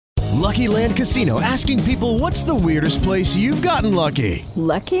Lucky Land Casino, asking people, what's the weirdest place you've gotten lucky?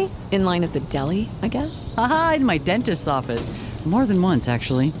 Lucky? In line at the deli, I guess? Aha, in my dentist's office. More than once,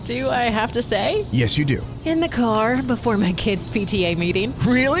 actually. Do I have to say? Yes, you do. In the car before my kids' PTA meeting.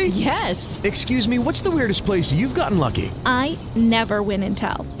 Really? Yes. Excuse me, what's the weirdest place you've gotten lucky? I never win and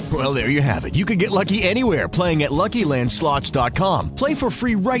tell. Well, there you have it. You can get lucky anywhere, playing at LuckyLandSlots.com. Play for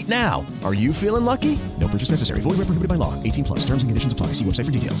free right now. Are you feeling lucky? No purchase necessary. Void where prohibited by law. 18 plus. Terms and conditions apply. See website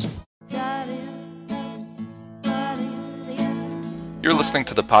for details. You're listening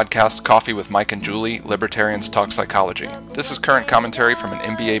to the podcast Coffee with Mike and Julie, Libertarians Talk Psychology. This is current commentary from an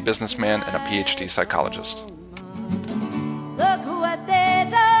MBA businessman and a PhD psychologist. Look what they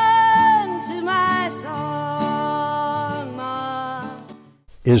done to my song, Ma.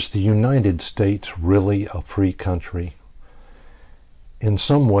 Is the United States really a free country? In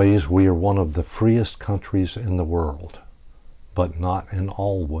some ways, we are one of the freest countries in the world, but not in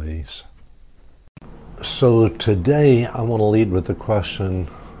all ways. So today I want to lead with the question,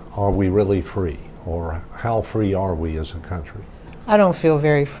 are we really free? Or how free are we as a country? I don't feel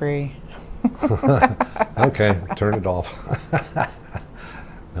very free. Okay, turn it off.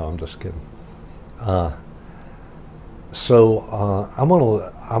 No, I'm just kidding. So I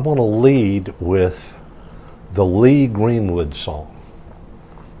want to lead with the Lee Greenwood song.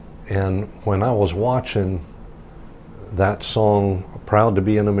 And when I was watching that song, Proud to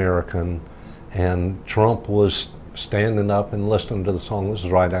be an American, and Trump was standing up and listening to the song. This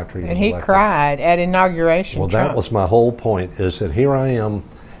was right after he was And he elected. cried at inauguration. Well, Trump. that was my whole point, is that here I am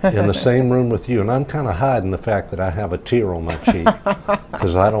in the same room with you, and I'm kind of hiding the fact that I have a tear on my cheek,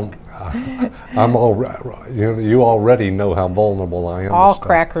 because I'm you already know how vulnerable I am. All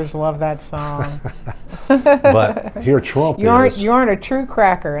crackers love that song. But here Trump you aren't a true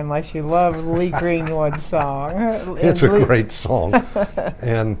cracker unless you love Lee Greenwood's song. It's a great song.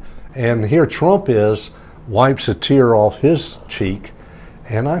 And here Trump wipes a tear off his cheek,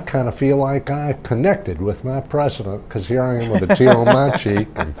 and I kind of feel like I connected with my president, because here I am with a tear on my cheek,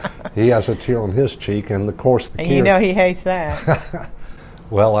 and he has a tear on his cheek, and of course the key. And you know he hates that.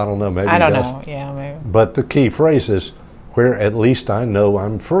 Well, I don't know, maybe I don't he does. know, yeah, maybe. But the key phrase is, where at least I know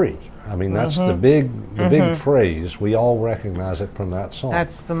I'm free. I mean, that's the big phrase. We all recognize it from that song.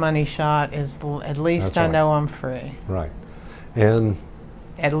 That's the money shot, is at least That's I know right. I'm free. Right. And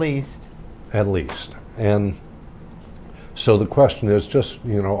At least. And so the question is just,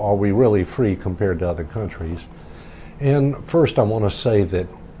 are we really free compared to other countries? And first I want to say that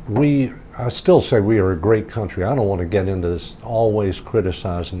I still say we are a great country. I don't want to get into this always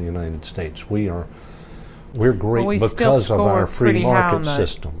criticizing the United States. We're great because of our free market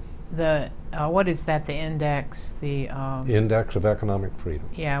system. What is that, the index? The Index of Economic Freedom.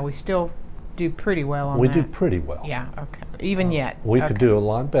 Yeah, we still do pretty well on that. We do pretty well. Yeah, okay. Even yet. We could do a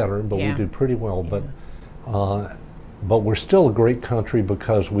lot better, but we do pretty well. But we're still a great country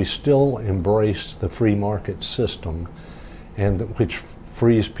because we still embrace the free market system, and which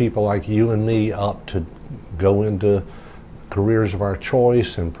frees people like you and me up to go into careers of our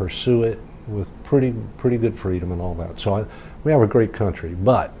choice and pursue it with pretty good freedom and all that. So we have a great country.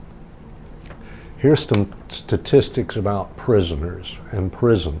 But here's some statistics about prisoners and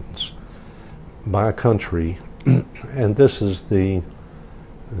prisons by country, and this is the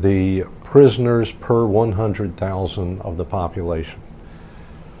prisoners per 100,000 of the population.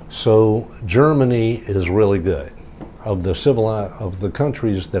 So Germany is really good. Of the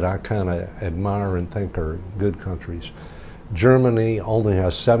countries that I kind of admire and think are good countries, Germany only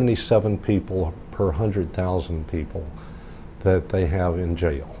has 77 people per 100,000 people that they have in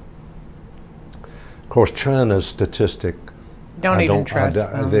jail. Of course, China's statistic, Don't even trust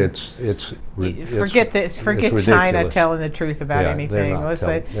them. Forget China telling the truth about anything.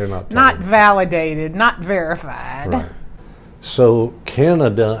 They're not validated, not verified. Right. So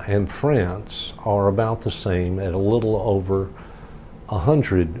Canada and France are about the same at a little over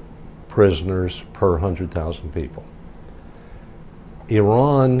 100 prisoners per 100,000 people.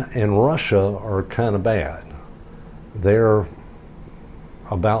 Iran and Russia are kind of bad. They're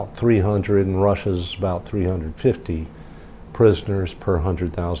about 300, and Russia's about 350 prisoners per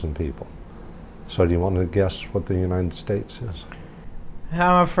 100,000 people. So do you want to guess what the United States is?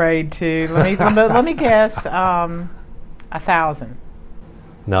 I'm afraid to. Let me guess. 1,000.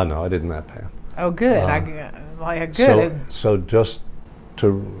 No, I didn't that bad. Oh, good. Good. So just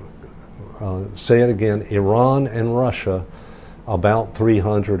to say it again, Iran and Russia, about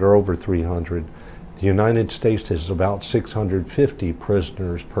 300 or over 300. The United States is about 650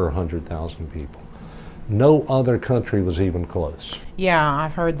 prisoners per 100,000 people. No other country was even close. Yeah,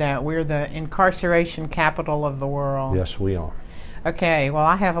 I've heard that. We're the incarceration capital of the world. Yes, we are. Okay, well,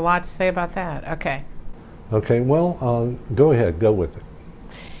 I have a lot to say about that. Okay. Okay, well, go ahead, go with it.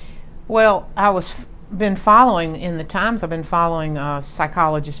 Well, been following in the Times. I've been following a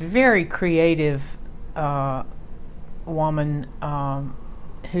psychologist, very creative woman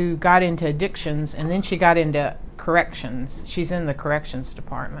who got into addictions, and then she got into corrections. She's in the corrections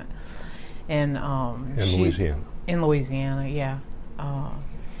department, and Louisiana. In Louisiana, yeah,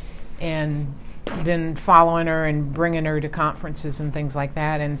 and been following her and bringing her to conferences and things like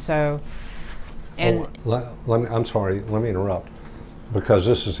that, and so. And I'm sorry, let me interrupt, because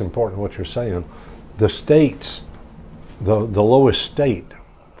this is important what you're saying. The states, the lowest state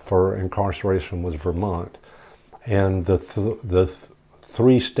for incarceration was Vermont, and the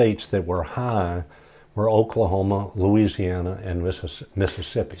three states that were high were Oklahoma, Louisiana, and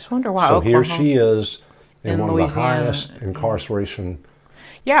Mississippi. Just wonder why so Oklahoma here she is in one Louisiana. of the highest incarceration.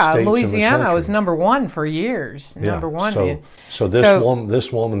 Yeah, states Louisiana was number one for years. Yeah. Number one. So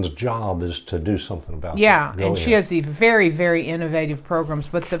this woman's job is to do something about that. Yeah, and she has these very, very innovative programs.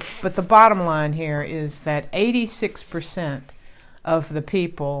 But the bottom line here is that 86% of the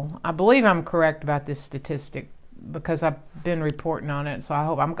people, I believe I'm correct about this statistic because I've been reporting on it, so I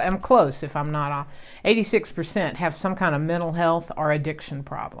hope I'm close if I'm not off. 86% have some kind of mental health or addiction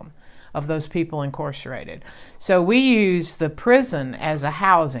problem of those people incarcerated. So we use the prison as a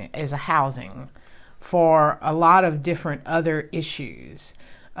housing for a lot of different other issues.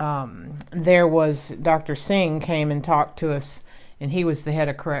 There was Dr. Singh came and talked to us, and he was the head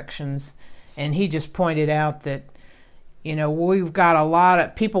of corrections, and he just pointed out that, we've got a lot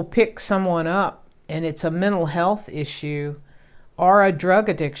of people pick someone up and it's a mental health issue or a drug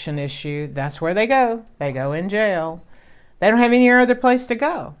addiction issue. That's where they go. They go in jail. They don't have any other place to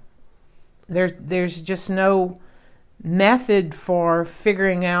go. There's just no method for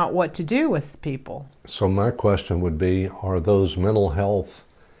figuring out what to do with people. So my question would be, are those mental health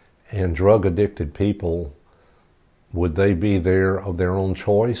and drug addicted people, would they be there of their own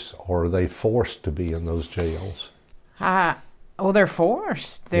choice, or are they forced to be in those jails? They're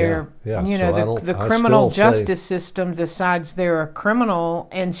forced. They're, So the criminal justice system decides they're a criminal,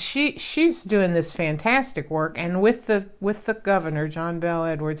 and she's doing this fantastic work. And with the governor, John Bell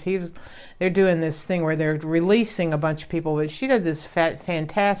Edwards, they're doing this thing where they're releasing a bunch of people. But she did this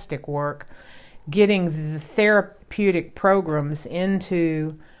fantastic work, getting the therapeutic programs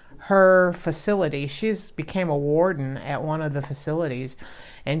into her facility. She's became a warden at one of the facilities,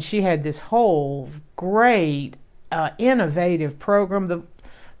 and she had this whole great innovative program.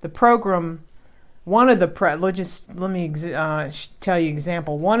 The program, one of the let me tell you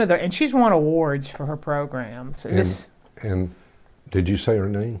example. And she's won awards for her programs. And did you say her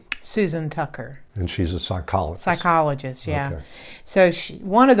name? Susan Tucker. And she's a psychologist. Psychologist, yeah. Okay. So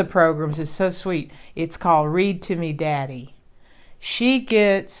one of the programs is so sweet. It's called Read to Me, Daddy. She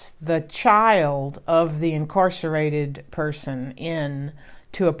gets the child of the incarcerated person in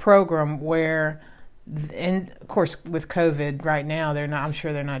to a program where. And of course, with COVID right now, they're not. I'm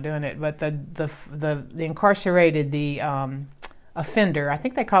sure they're not doing it. But the incarcerated, the offender, I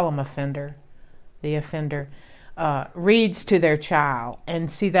think they call him offender, the offender, reads to their child,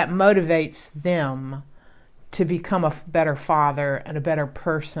 and see that motivates them to become a better father and a better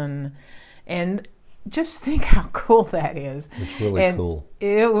person. And just think how cool that is. It's really cool.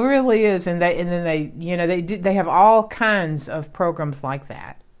 It really is. And then they have all kinds of programs like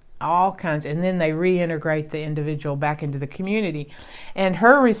that. All kinds, and then they reintegrate the individual back into the community. And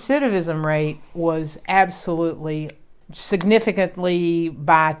her recidivism rate was absolutely significantly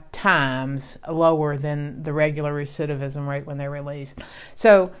by times lower than the regular recidivism rate when they're released.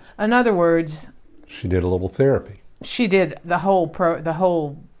 So, in other words, she did a little therapy. She did the whole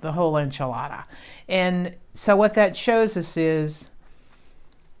enchilada. And so what that shows us is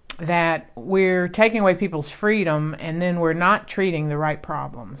that we're taking away people's freedom, and then we're not treating the right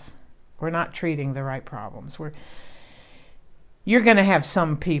problems. You're going to have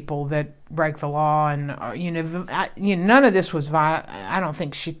some people that break the law, and none of this was I don't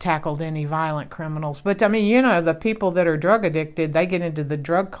think she tackled any violent criminals. But I mean, the people that are drug addicted, they get into the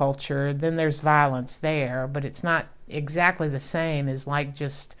drug culture, then there's violence there, but it's not exactly the same as like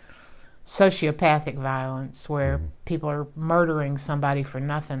just sociopathic violence where people are murdering somebody for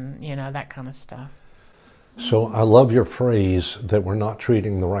nothing, that kind of stuff. So I love your phrase that we're not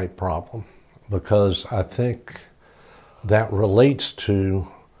treating the right problem, because I think that relates to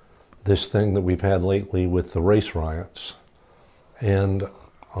this thing that we've had lately with the race riots, and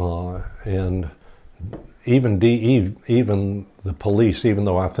even the police, even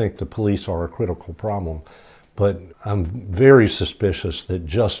though I think the police are a critical problem. But I'm very suspicious that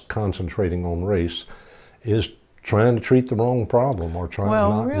just concentrating on race is trying to treat the wrong problem or trying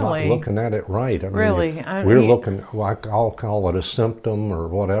not looking at it right. I mean, we're looking, like, I'll call it a symptom or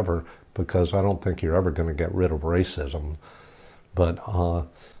whatever, because I don't think you're ever going to get rid of racism. But well,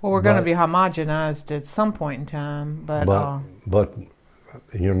 we're going to be homogenized at some point in time. But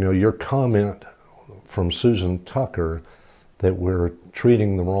you know, your comment from Susan Tucker that we're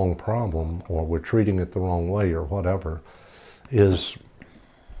treating the wrong problem or we're treating it the wrong way or whatever is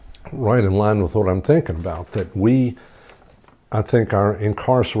right in line with what I'm thinking about. That I think our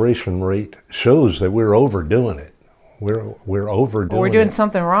incarceration rate shows that we're overdoing it. We're overdoing it. We're doing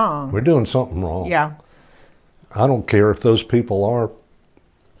something wrong. We're doing something wrong. Yeah. I don't care if those people are,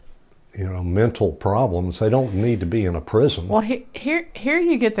 you know, mental problems. They don't need to be in a prison. Well, here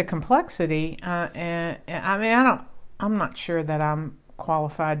you get the complexity, and I mean, I'm not sure that I'm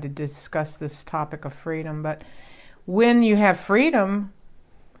qualified to discuss this topic of freedom, but when you have freedom,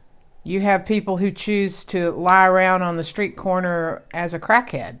 you have people who choose to lie around on the street corner as a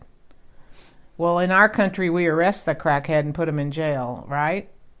crackhead. Well, in our country, we arrest the crackhead and put him in jail, right?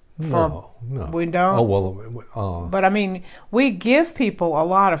 No. We don't. Oh, well, but I mean, we give people a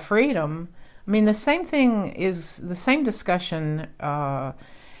lot of freedom. I mean, the same discussion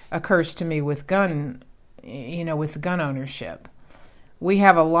occurs to me with gun ownership. We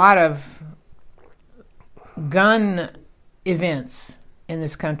have a lot of gun events in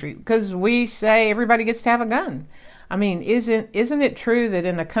this country because we say everybody gets to have a gun. I mean, isn't it true that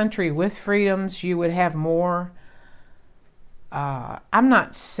in a country with freedoms you would have more, I'm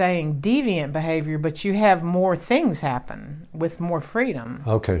not saying deviant behavior, but you have more things happen with more freedom.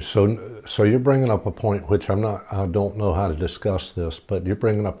 Okay, so you're bringing up a point which I don't know how to discuss this, but you're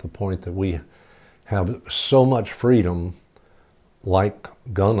bringing up the point that we have so much freedom, like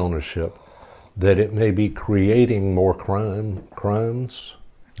gun ownership, that it may be creating more crimes,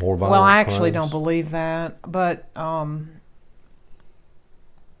 more violent Well, I actually crimes. don't believe that, but I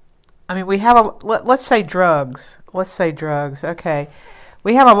mean, we have let's say drugs. Okay,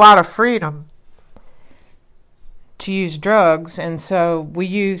 we have a lot of freedom to use drugs, and so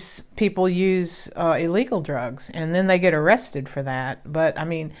people use illegal drugs, and then they get arrested for that. But I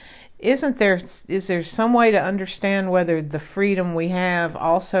mean, is there some way to understand whether the freedom we have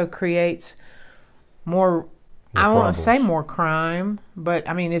also creates more? I don't want to say more crime, but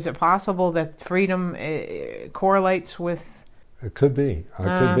I mean, is it possible that freedom correlates with? It could be. It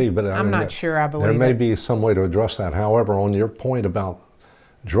could be, but I'm not sure I believe there may be some way to address that. However, on your point about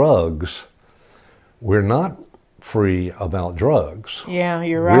drugs, we're not free about drugs. Yeah,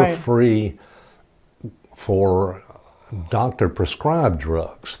 you're right. We're free for doctor-prescribed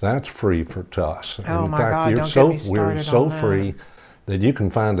drugs. That's free to us. Oh, in my fact, God, don't get me started we're so on that. free that you can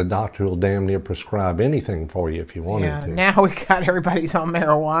find a doctor who'll damn near prescribe anything for you if you wanted to. Now we got everybody's on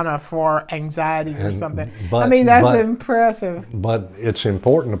marijuana for anxiety or something. But, I mean, that's impressive. But it's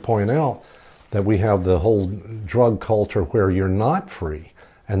important to point out that we have the whole drug culture where you're not free,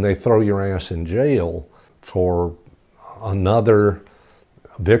 and they throw your ass in jail for another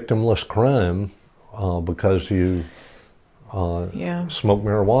victimless crime because you smoke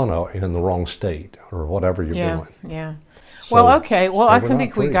marijuana in the wrong state or whatever you're doing. Yeah. So, well, okay. Well, I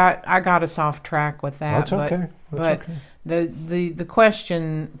think I got us off track with that. That's okay. But the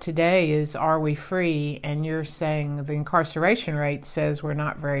question today is, are we free? And you're saying the incarceration rate says we're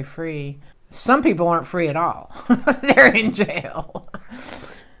not very free. Some people aren't free at all. They're in jail.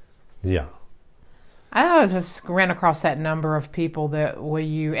 Yeah. I just ran across that number of people that where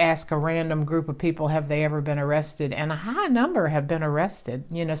you ask a random group of people, have they ever been arrested? And a high number have been arrested,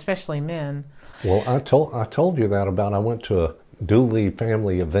 especially men. Well, I told you that I went to a Dooley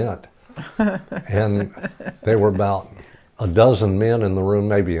family event, and there were about a dozen men in the room.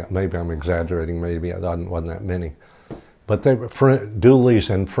 Maybe I'm exaggerating. Maybe it wasn't that many, but they were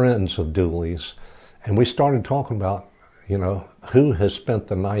Dooleys and friends of Dooleys, and we started talking about who has spent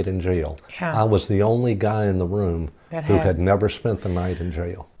the night in jail. Yeah. I was the only guy in the room who had never spent the night in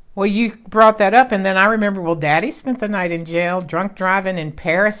jail. Well, you brought that up, and then I remember, Daddy spent the night in jail, drunk driving in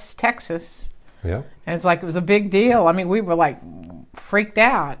Paris, Texas. Yeah. And it's like it was a big deal. I mean, we were like freaked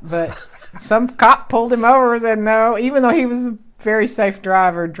out, but some cop pulled him over and said no, even though he was a very safe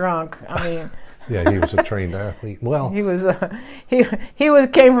driver, drunk. I mean, yeah, he was a trained athlete. Well, he was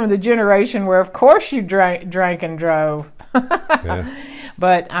came from the generation where, of course, you drank and drove. Yeah.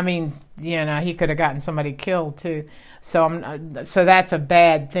 But I mean, he could have gotten somebody killed too. So that's a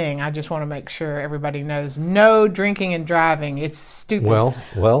bad thing. I just want to make sure everybody knows, no drinking and driving. It's stupid.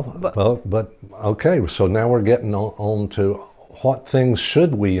 But okay. So now we're getting on to what things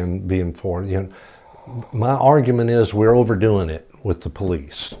should we be informed. My argument is we're overdoing it. with the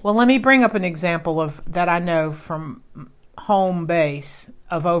police. Well, let me bring up an example of that I know from home base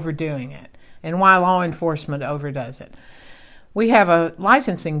of overdoing it and why law enforcement overdoes it. We have a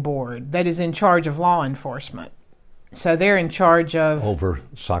licensing board that is in charge of law enforcement. So they're in charge of over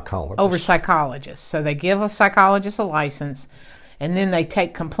psychologists. So they give a psychologist a license, and then they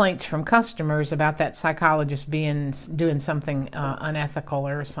take complaints from customers about that psychologist doing something unethical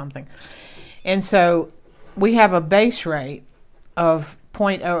or something. And so we have a base rate of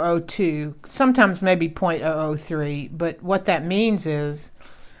 0.002, sometimes maybe 0.003, but what that means is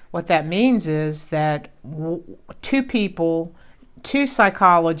that two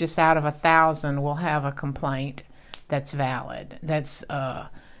psychologists out of 1,000 will have a complaint that's valid. That's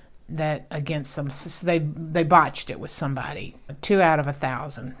that against them. So they botched it with somebody. 2 out of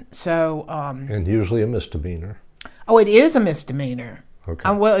 1,000. So and usually a misdemeanor. Oh, it is a misdemeanor.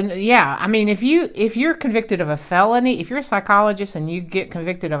 Okay. Well, yeah. I mean, if you're convicted of a felony, if you're a psychologist and you get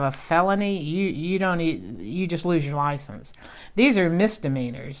convicted of a felony, you just lose your license. These are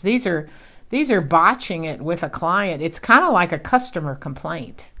misdemeanors. These are botching it with a client. It's kind of like a customer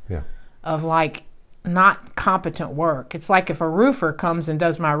complaint. Yeah. Of like not competent work. It's like if a roofer comes and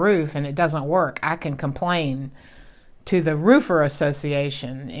does my roof and it doesn't work, I can complain to the roofer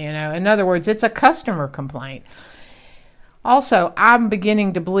association. In other words, it's a customer complaint. Also, I'm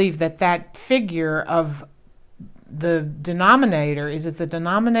beginning to believe that figure of the denominator, is it the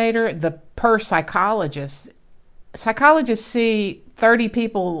denominator? The per psychologist. Psychologists see 30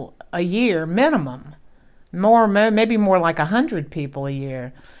 people a year minimum. Maybe more like 100 people a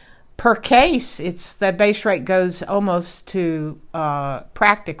year. Per case, the base rate goes almost to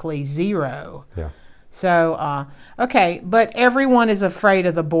practically zero. Yeah. So, okay, but everyone is afraid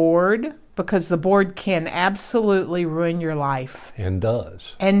of the board because the board can absolutely ruin your life. And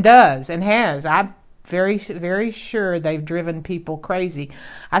does. And has. I'm very, very sure they've driven people crazy.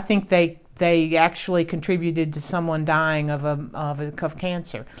 I think they actually contributed to someone dying of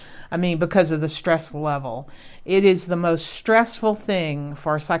cancer. I mean, because of the stress level. It is the most stressful thing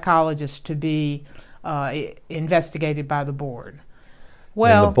for a psychologist to be investigated by the board.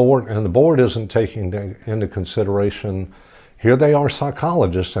 Well, and the board isn't taking into consideration. Here they are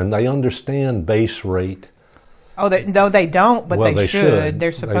psychologists, and they understand base rate. Oh, no, they don't, but they should.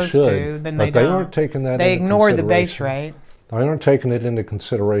 They're supposed to. Then they don't. They aren't taking that. They ignore the base rate. They aren't taking it into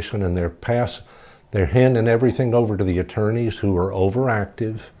consideration, and they're handing everything over to the attorneys who are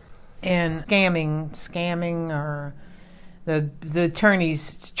overactive. And scamming, or the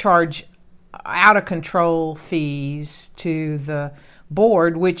attorneys charge out of control fees to the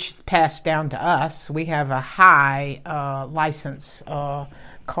board, which passed down to us. We have a high license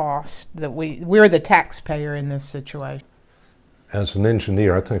cost that we're the taxpayer in this situation. As an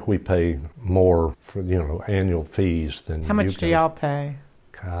engineer, I think we pay more for annual fees than. How much do y'all pay?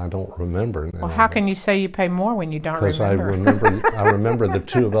 I don't remember. Well, how can you say you pay more when you don't remember? Because I remember the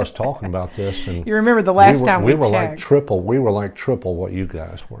two of us talking about this, and you remember the last time we were checked. We were like triple what you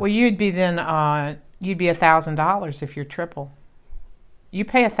guys were. Well, you'd be $1,000 if you're triple. You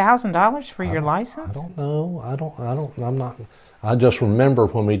pay $1,000 for your license? I don't know. I'm not. I just remember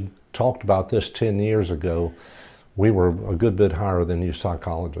when we talked about this 10 years ago, we were a good bit higher than you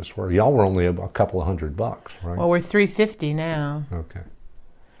psychologists were. Y'all were only a couple of $100, right? Well, we're $350 now. Okay.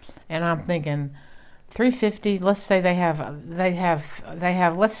 And I'm thinking, $350. Let's say they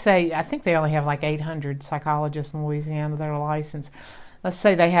have. Let's say I think they only have like 800 psychologists in Louisiana that are licensed. Let's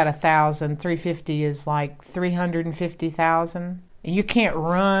say they had 1,000. $350 is like $350,000. And you can't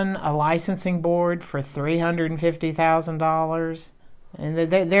run a licensing board for $350,000, and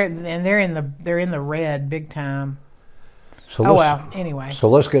they're in the red big time. So anyway. So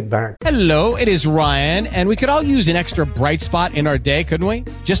let's get back. Hello, it is Ryan, and we could all use an extra bright spot in our day, couldn't we?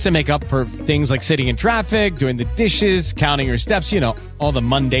 Just to make up for things like sitting in traffic, doing the dishes, counting your steps, all the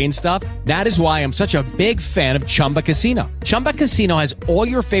mundane stuff. That is why I'm such a big fan of Chumba Casino. Chumba Casino has all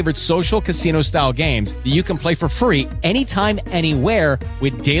your favorite social casino-style games that you can play for free anytime, anywhere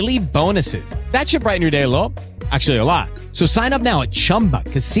with daily bonuses. That should brighten your day a little. Actually, a lot. So sign up now at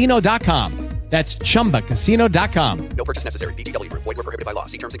ChumbaCasino.com. That's ChumbaCasino.com. No purchase necessary. VGW Group. Void where prohibited by law.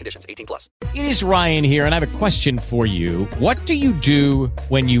 See terms and conditions. 18+. It is Ryan here, and I have a question for you. What do you do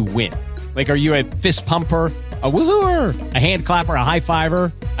when you win? Like, are you a fist pumper? A woohooer, a hand clapper, a high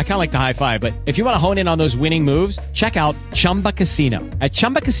fiver. I kind of like the high five, but if you want to hone in on those winning moves, check out Chumba Casino. At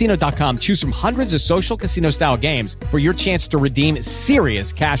ChumbaCasino.com, choose from hundreds of social casino style games for your chance to redeem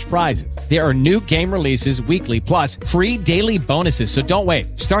serious cash prizes. There are new game releases weekly, plus free daily bonuses. So don't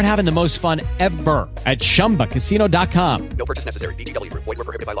wait. Start having the most fun ever at ChumbaCasino.com. No purchase necessary. VGW Group. Void where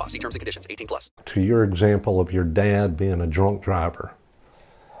prohibited by law. See terms and conditions. 18+. To your example of your dad being a drunk driver,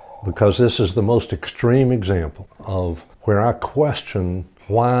 because this is the most extreme example of where I question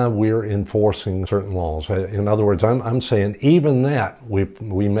why we're enforcing certain laws. In other words, I'm saying even that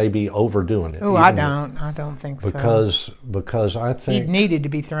we may be overdoing it. Oh, I don't think so. Because I think he needed to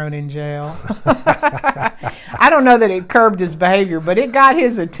be thrown in jail. I don't know that it curbed his behavior, but it got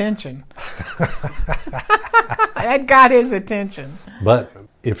his attention. It got his attention. But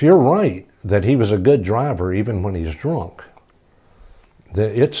if you're right that he was a good driver even when he's drunk,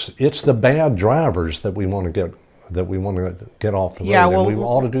 it's the bad drivers that we want to get off the road. Yeah, well, and we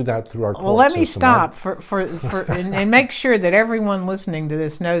ought to do that through our court system. Well, let me system. stop and make sure that everyone listening to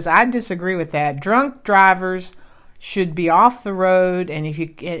this knows I disagree with that. Drunk drivers should be off the road, and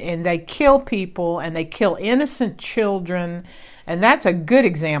and they kill people and they kill innocent children, and that's a good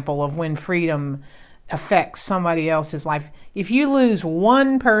example of when freedom affects somebody else's life. If you lose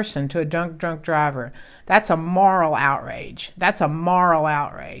one person to a drunk driver, that's a moral outrage. That's a moral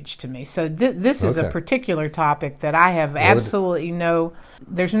outrage to me. So this is a particular topic that I have absolutely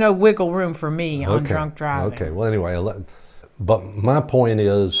there's no wiggle room for me on drunk driving. Okay, well anyway, but my point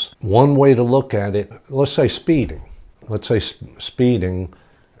is, one way to look at it, let's say speeding. Do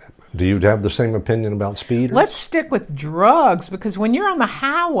you have the same opinion about speeders? Let's stick with drugs, because when you're on the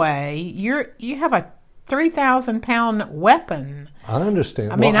highway, you have a 3,000-pound weapon. I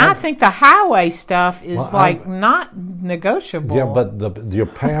understand. I mean, I think the highway stuff is not negotiable. Yeah, but your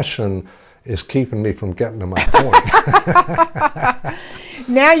passion is keeping me from getting to my point.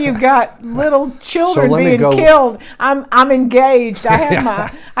 Now you've got little children being killed. I'm engaged. I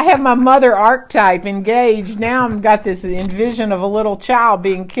have my mother archetype engaged. Now I've got this envision of a little child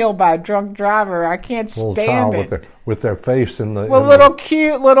being killed by a drunk driver. I can't stand it. With their face in the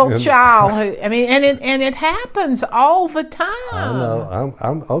cute little child. I mean, and it happens all the time. I know.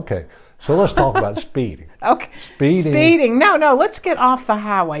 I'm okay. So let's talk about speeding. Okay. Speeding. No. Let's get off the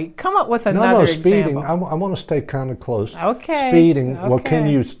highway. Come up with another speeding. example. I want to stay kind of close. Okay. Speeding. Okay. Well, can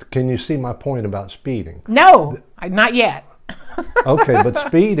you see my point about speeding? No, not yet. Okay, but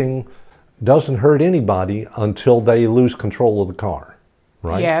speeding doesn't hurt anybody until they lose control of the car,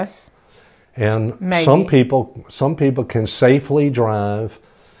 right? Yes. And maybe. some people can safely drive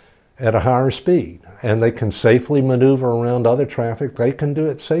at a higher speed, and they can safely maneuver around other traffic. They can do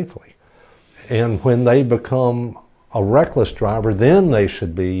it safely. And when they become a reckless driver, then they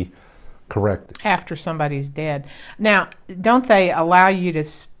should be corrected. After somebody's dead. Now, don't they allow you to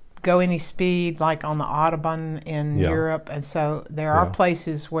go any speed, like on the Autobahn in Europe? And so there are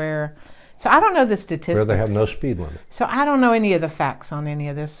places where... So I don't know the statistics. Where they have no speed limit. So I don't know any of the facts on any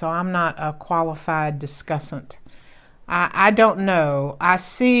of this, so I'm not a qualified discussant. I don't know. I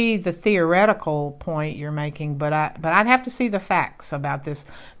see the theoretical point you're making, but I'd have to see the facts about this.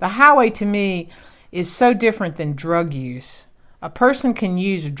 The highway, to me, is so different than drug use. A person can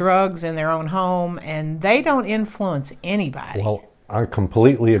use drugs in their own home, and they don't influence anybody. Well, I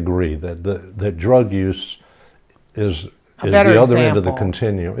completely agree that drug use is the other end of the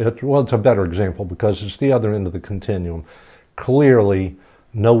continuum. It's a better example because it's the other end of the continuum. Clearly,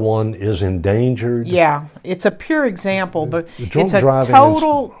 no one is endangered. Yeah, it's a pure example, but it's a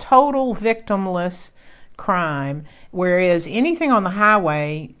total victimless crime, whereas anything on the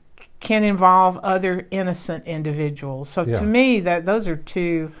highway can involve other innocent individuals. So to me, those are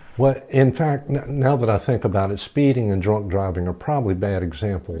two... Well, in fact, now that I think about it, speeding and drunk driving are probably bad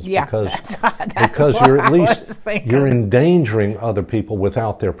examples. Yeah, because you're endangering other people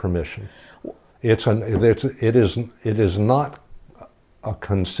without their permission. It is not a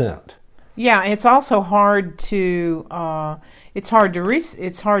consent. Yeah, it's also hard to it's hard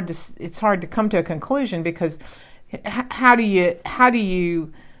to come to a conclusion, because how do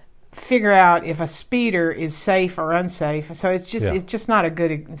you figure out if a speeder is safe or unsafe? So it's just not a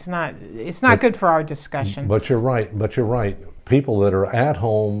good. It's not good for our discussion. But you're right. People that are at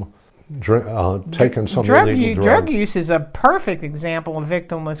home taking some illegal drug use is a perfect example of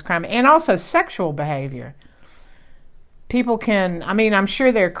victimless crime, and also sexual behavior. People can, I'm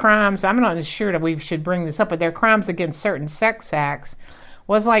sure there are crimes, I'm not sure that we should bring this up, but there are crimes against certain sex acts.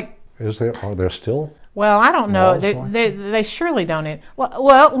 Are there still? Well, I don't know. They surely don't.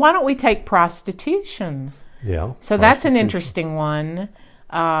 Well, why don't we take prostitution? Yeah. So that's an interesting one,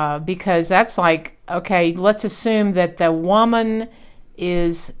 because that's like okay, let's assume that the woman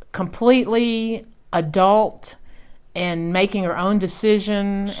is completely adult and making her own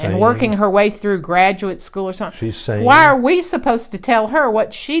decision and working her way through graduate school or something. She's sane. Why are we supposed to tell her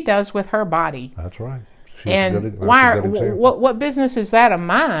what she does with her body? That's right. What business is that of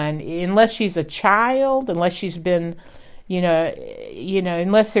mine? Unless she's a child, unless she's been,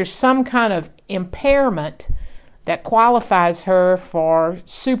 unless there's some kind of impairment that qualifies her for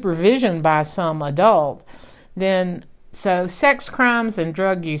supervision by some adult, then so sex crimes and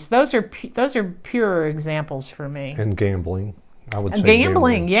drug use, those are pure examples for me. And gambling, I would say.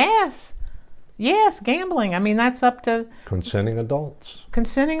 Gambling, yes. Yes, gambling. I mean, that's up to consenting adults.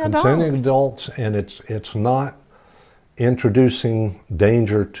 Consenting adults, and it's not introducing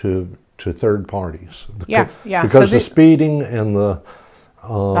danger to third parties. Yeah. Because the speeding and the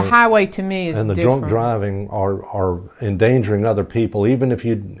highway to me is and the different. drunk driving are endangering other people, even if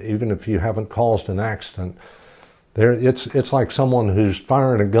you haven't caused an accident. It's like someone who's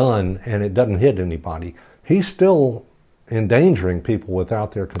firing a gun and it doesn't hit anybody. He's still endangering people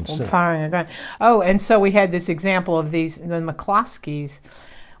without their consent. Firing a gun. Oh, and so we had this example of the McCloskeys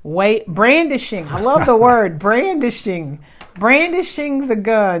brandishing. I love the word brandishing the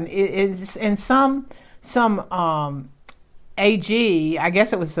gun. It's in some AG, I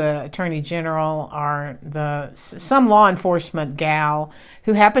guess it was the Attorney General or some law enforcement gal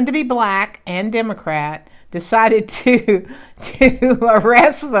who happened to be black and Democrat decided to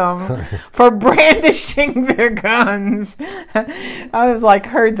arrest them for brandishing their guns. I was like,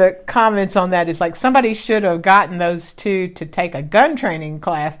 heard the comments on that. It's like somebody should have gotten those two to take a gun training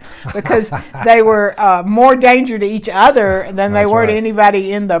class because they were more danger to each other than they were to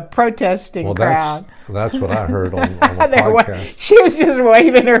anybody in the protesting crowd. That's what I heard on the podcast. She was just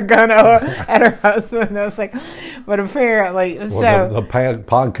waving her gun at her husband. I was like, but apparently, the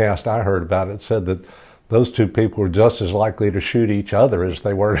podcast I heard about it said that those two people were just as likely to shoot each other as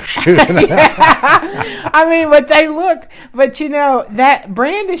they were to shoot. I mean, but that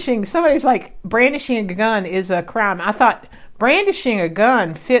brandishing, somebody's like, brandishing a gun is a crime. I thought brandishing a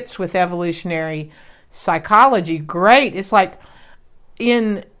gun fits with evolutionary psychology. Great. It's like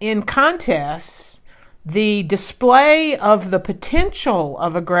in contests, the display of the potential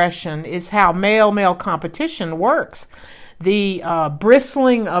of aggression is how male-male competition works. The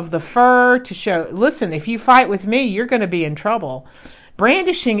bristling of the fur to show, listen, if you fight with me, you're going to be in trouble.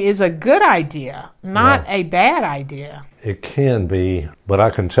 Brandishing is a good idea, not a bad idea. It can be, but I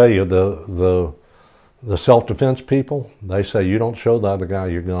can tell you the self-defense people, they say you don't show the other guy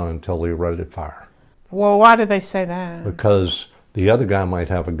your gun until you're ready to fire. Well, why do they say that? Because the other guy might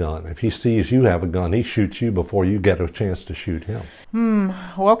have a gun. If he sees you have a gun, he shoots you before you get a chance to shoot him.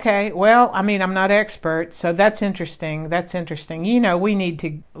 Okay. Well, I mean, I'm not expert, so that's interesting. We need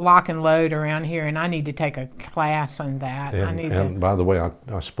to lock and load around here, and I need to take a class on that. And by the way,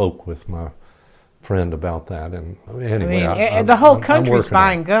 I spoke with my friend about that. And anyway, I mean, the whole country's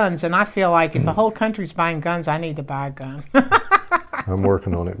buying guns, and I feel like if the whole country's buying guns, I need to buy a gun. I'm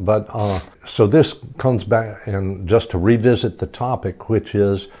working on it. But so this comes back, and just to revisit the topic, which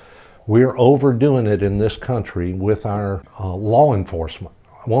is we're overdoing it in this country with our law enforcement.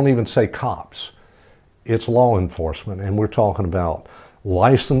 I won't even say cops. It's law enforcement, and we're talking about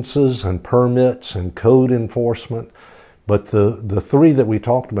licenses and permits and code enforcement. But the three that we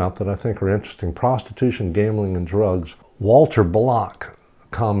talked about that I think are interesting, prostitution, gambling, and drugs, Walter Block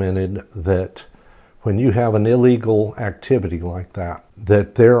commented that when you have an illegal activity like that,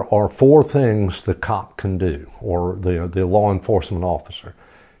 that there are 4 things the cop can do, or the law enforcement officer.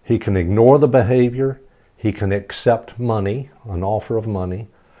 He can ignore the behavior, he can accept money, an offer of money,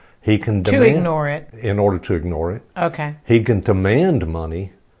 he can demand... To ignore it. In order to ignore it. Okay. He can demand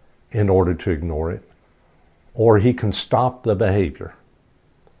money in order to ignore it, or he can stop the behavior.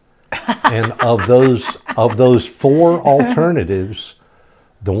 And of those 4 alternatives,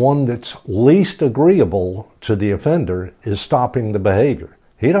 the one that's least agreeable to the offender is stopping the behavior.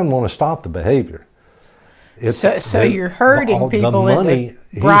 He doesn't want to stop the behavior. So you're hurting people into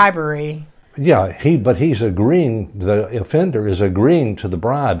bribery. Yeah, he's agreeing, the offender is agreeing to the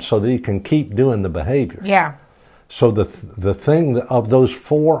bribe so that he can keep doing the behavior. Yeah. So the thing of those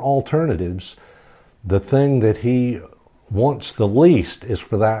 4 alternatives, the thing that he wants the least is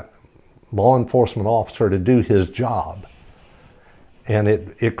for that law enforcement officer to do his job. And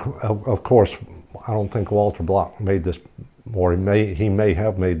it of course, I don't think Walter Block made this, or he may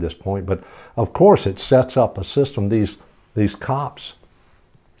have made this point, but of course it sets up a system. These cops,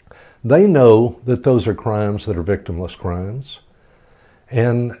 they know that those are crimes that are victimless crimes,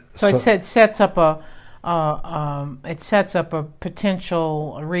 and so it sets up it sets up a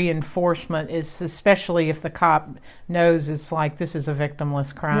potential reinforcement, especially if the cop knows it's like, this is a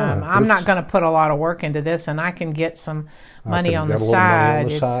victimless crime. I'm not going to put a lot of work into this, and I can get some money on the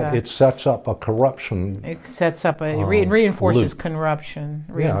side. It sets up a corruption. It sets up it reinforces corruption.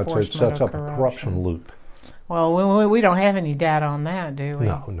 It sets up a corruption loop. Well, we don't have any data on that, do we?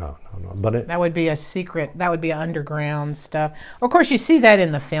 No. But that would be a secret. That would be underground stuff. Of course, you see that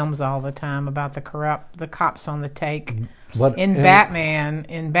in the films all the time about the cops on the take. In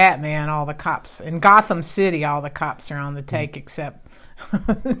Batman, all the cops in Gotham City, all the cops are on the take except.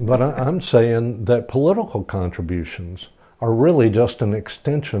 But I'm saying that political contributions are really just an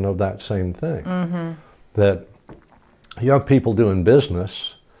extension of that same thing. Mm-hmm. That you have people doing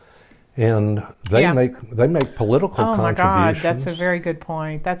business. And they make political contributions. Oh my God, that's a very good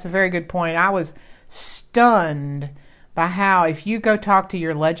point. I was stunned by how, if you go talk to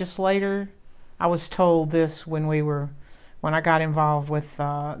your legislator, I was told this when I got involved with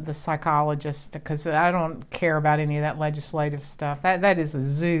the psychologist, because I don't care about any of that legislative stuff. That is a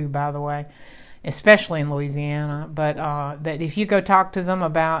zoo, by the way, especially in Louisiana. But that if you go talk to them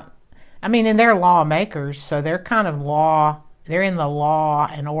about, and they're lawmakers, so they're kind of they're in the law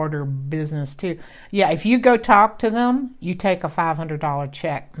and order business too. Yeah, if you go talk to them, you take a $500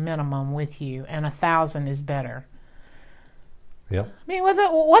 check minimum with you, and $1,000 is better. Yep.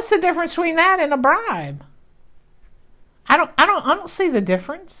 What's the difference between that and a bribe? I don't see the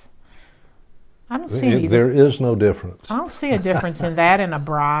difference. I don't see either. There is no difference. I don't see a difference in that and a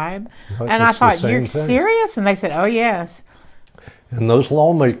bribe. And I thought, you're serious? And they said, oh yes. And those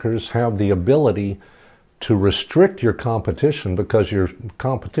lawmakers have the ability to restrict your competition, because your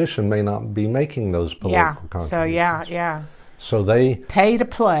competition may not be making those political contributions. So they pay to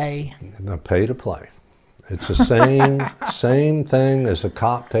play. Pay to play. It's the same thing as a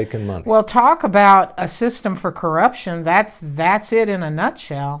cop taking money. Well, talk about a system for corruption. That's it in a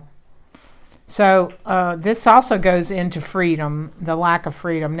nutshell. So this also goes into freedom, the lack of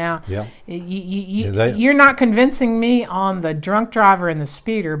freedom. Now, you're not convincing me on the drunk driver and the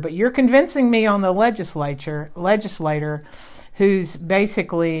speeder, but you're convincing me on the legislator who's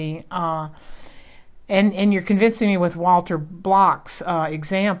basically, and you're convincing me with Walter Block's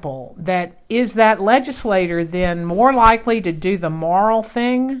example, that legislator then more likely to do the moral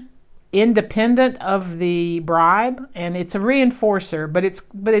thing independent of the bribe, and it's a reinforcer, but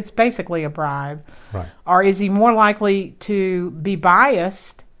it's basically a bribe, right? Or is he more likely to be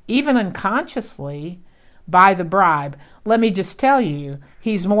biased, even unconsciously, by the bribe? Let me just tell you,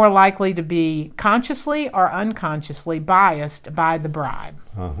 he's more likely to be consciously or unconsciously biased by the bribe.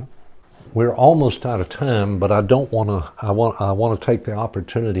 Uh-huh. We're almost out of time, but I don't want to. I want to take the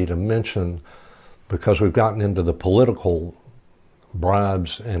opportunity to mention, because we've gotten into the political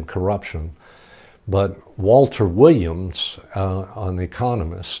bribes and corruption, but Walter Williams, an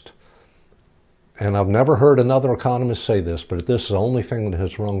economist, and I've never heard another economist say this, but this is the only thing that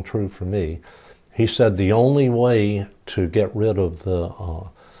has rung true for me. He said the only way to get rid of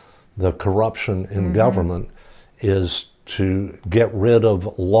the corruption in government is to get rid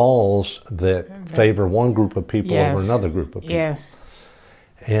of laws that favor one group of people over another group of people. Yes.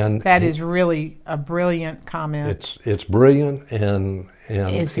 And that is really a brilliant comment. It's brilliant, and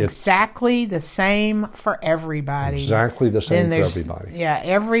it's exactly the same for everybody. Exactly the same for everybody. Yeah,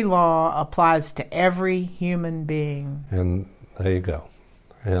 every law applies to every human being. And there you go.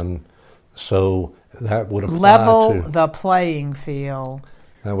 And so that would apply level the playing field.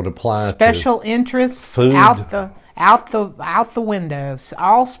 That would apply special to interests food. out the window.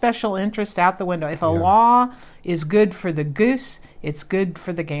 All special interests out the window. If a law is good for the goose, it's good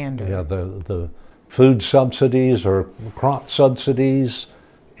for the gander. Yeah, the food subsidies or crop subsidies,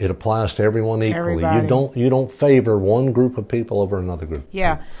 it applies to everyone equally. Everybody. You don't favor one group of people over another group.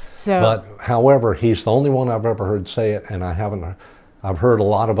 Yeah. So, but however, he's the only one I've ever heard say it, and I've heard a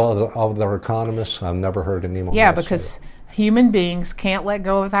lot of other economists. I've never heard anyone. Yeah, because human beings can't let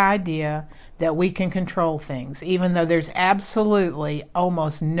go of the idea that we can control things, even though there's absolutely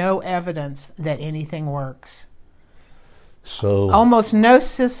almost no evidence that anything works. So almost no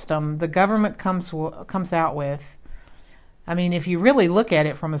system the government comes out with. I mean, if you really look at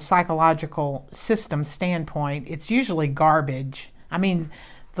it from a psychological system standpoint, it's usually garbage. I mean,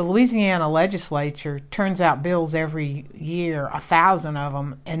 the Louisiana legislature turns out bills every year, 1,000 of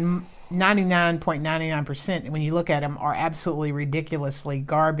them, and 99.99%, when you look at them, are absolutely ridiculously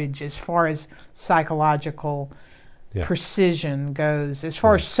garbage as far as psychological precision goes, as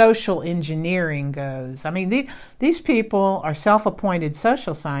far as social engineering goes. I mean, these people are self-appointed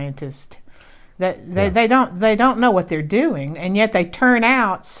social scientists. that they don't know what they're doing, and yet they turn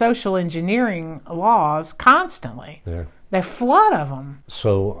out social engineering laws constantly. Yeah. They flood of them.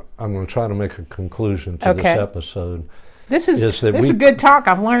 So I'm going to try to make a conclusion to this episode. This is a good talk.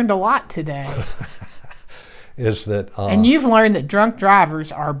 I've learned a lot today. Is that and you've learned that drunk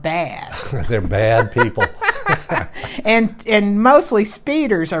drivers are bad. They're bad people. and mostly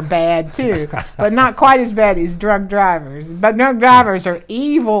speeders are bad too, but not quite as bad as drunk drivers. But drunk drivers are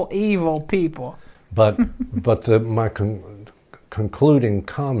evil people. But my concluding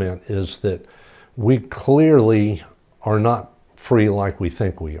comment is that we clearly are not free like we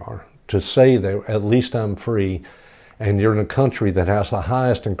think we are. To say that at least I'm free, and you're in a country that has the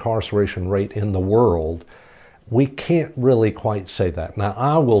highest incarceration rate in the world, we can't really quite say that. Now,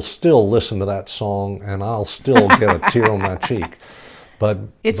 I will still listen to that song, and I'll still get a tear on my cheek. But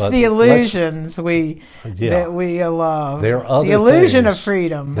it's the illusions that we love. There are other the illusion things, of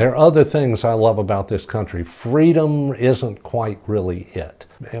freedom. There are other things I love about this country. Freedom isn't quite really it.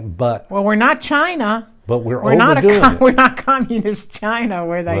 But we're not China. But we're overdoing it. We're not communist China,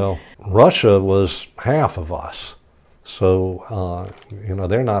 where they. Well, Russia was half of us. So,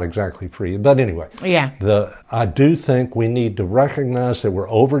 they're not exactly free. But anyway, I do think we need to recognize that we're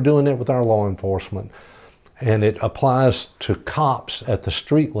overdoing it with our law enforcement, and it applies to cops at the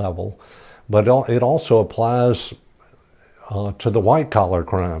street level, but it also applies to the white-collar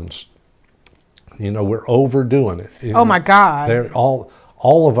crimes. We're overdoing it. Oh, my God.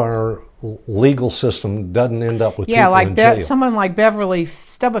 All of our legal system doesn't end up with people in jail. Someone like Beverly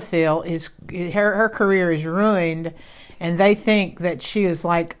Stubblefield, her career is ruined, and they think that she is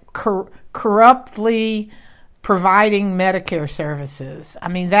like corruptly providing Medicare services. I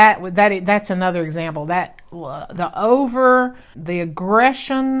mean, that's another example. That the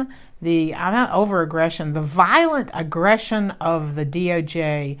violent aggression of the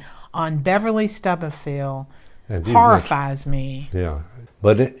DOJ on Beverly Stubblefield horrifies me. Yeah.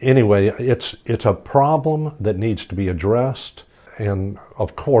 But anyway, it's a problem that needs to be addressed, and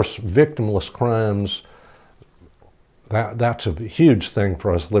of course, victimless crimes. That's a huge thing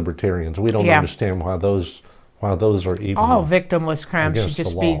for us libertarians. We don't understand why those are even. All victimless crimes should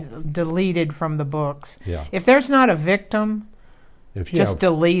just be deleted from the books. Yeah. If there's not a victim, just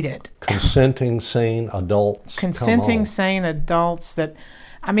delete it. Consenting, sane adults. Sane adults that.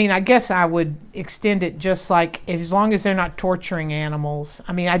 I mean, I guess I would extend it just like as long as they're not torturing animals.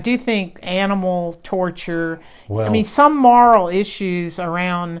 I mean, I do think animal torture, some moral issues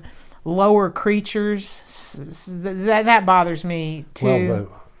around lower creatures, that bothers me too.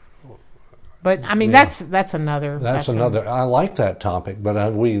 But I mean, that's another. That's another. I like that topic,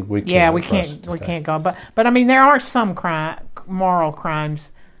 but we can't. Yeah, we can't go. But I mean, there are some moral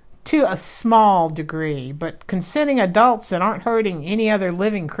crimes to a small degree, but consenting adults that aren't hurting any other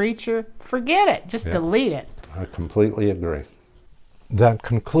living creature, forget it. Just delete it. I completely agree. That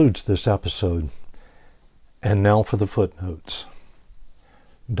concludes this episode. And now for the footnotes.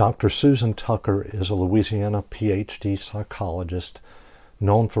 Dr. Susan Tucker is a Louisiana PhD psychologist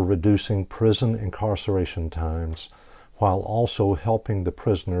known for reducing prison incarceration times while also helping the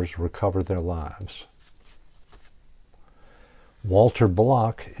prisoners recover their lives. Walter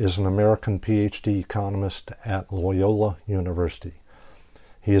Block is an American PhD economist at Loyola University.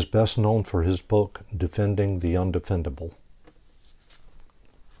 He is best known for his book, Defending the Undefendable.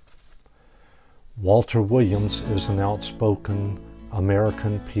 Walter Williams is an outspoken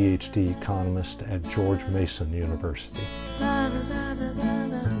American PhD economist at George Mason University.